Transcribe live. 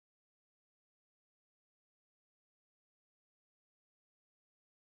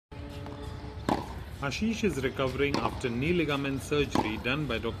Ashish is recovering after knee ligament surgery done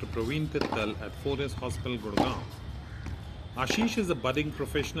by Dr. Praveen Tittal at Fortis Hospital, Gurgaon. Ashish is a budding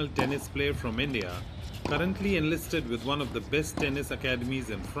professional tennis player from India, currently enlisted with one of the best tennis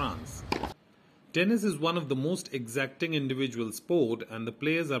academies in France. Tennis is one of the most exacting individual sport, and the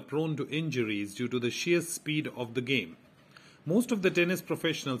players are prone to injuries due to the sheer speed of the game. Most of the tennis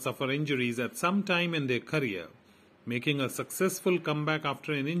professionals suffer injuries at some time in their career. Making a successful comeback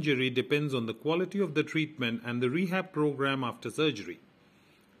after an injury depends on the quality of the treatment and the rehab program after surgery.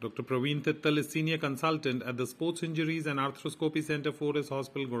 Dr. Praveen Tittal is Senior Consultant at the Sports Injuries and Arthroscopy Center, Fortis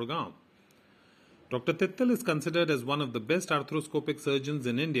Hospital, Gurgaon. Dr. Tittal is considered as one of the best arthroscopic surgeons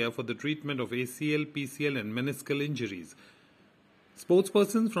in India for the treatment of ACL, PCL and meniscal injuries.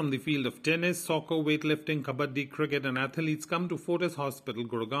 Sportspersons from the field of tennis, soccer, weightlifting, kabaddi, cricket and athletes come to Fortis Hospital,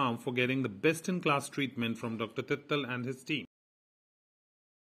 Gurgaon for getting the best-in-class treatment from Dr. Tittal and his team.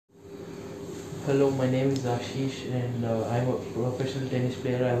 Hello, my name is Ashish and I'm a professional tennis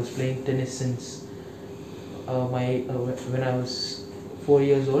player. I was playing tennis since when I was 4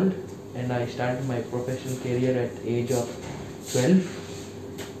 years old, and I started my professional career at age of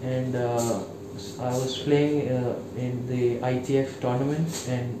 12, and I was playing in the ITF tournament,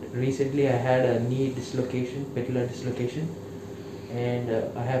 and recently I had a knee dislocation, patellar dislocation, and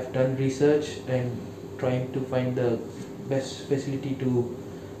I have done research and trying to find the best facility to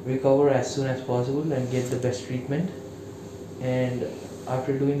recover as soon as possible and get the best treatment. And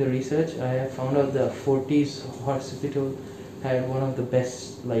after doing the research, I have found out the Fortis Hospital had one of the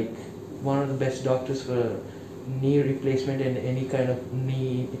best doctors for knee replacement and any kind of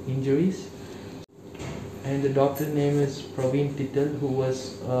knee injuries. And the doctor's name is Praveen Tittal, who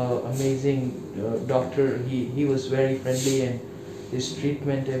was amazing doctor. He was very friendly, and his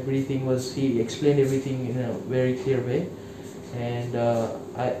treatment, everything was, he explained everything in a very clear way. And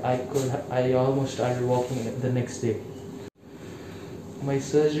I almost started walking the next day. My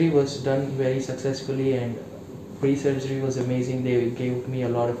surgery was done very successfully, and pre-surgery was amazing. They gave me a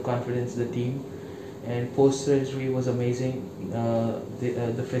lot of confidence, the team, and post-surgery was amazing.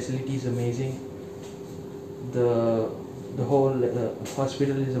 The facility is amazing. The whole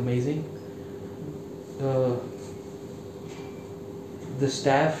hospital is amazing. The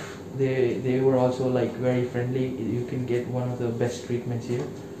staff, they were also very friendly. You can get one of the best treatments here.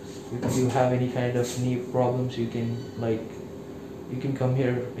 If you have any kind of knee problems, you can come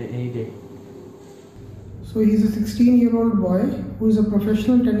here any day. So he is a 16-year-old boy who is a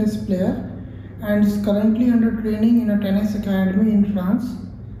professional tennis player and is currently under training in a tennis academy in France.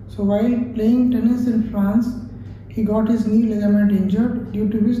 So while playing tennis in France, he got his knee ligament injured, due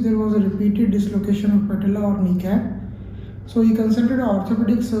to which there was a repeated dislocation of patella or kneecap. So he consulted an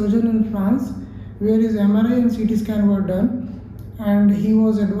orthopedic surgeon in France, where his MRI and CT scan were done, and he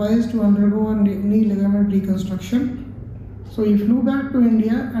was advised to undergo a knee ligament reconstruction. So he flew back to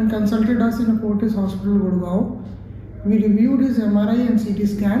India and consulted us in Fortis Hospital, Gurgaon. We reviewed his MRI and CT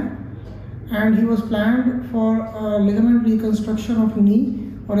scan, and he was planned for a ligament reconstruction of knee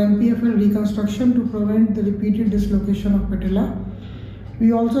or MPFL reconstruction to prevent the repeated dislocation of patella.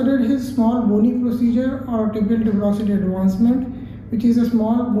 We also did his small bony procedure, or tibial tuberosity advancement, which is a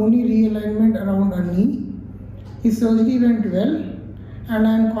small bony realignment around a knee. His surgery went well, and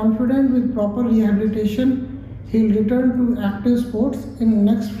I am confident with proper rehabilitation, he will return to active sports in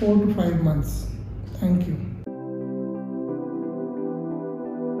the next 4 to 5 months. Thank you.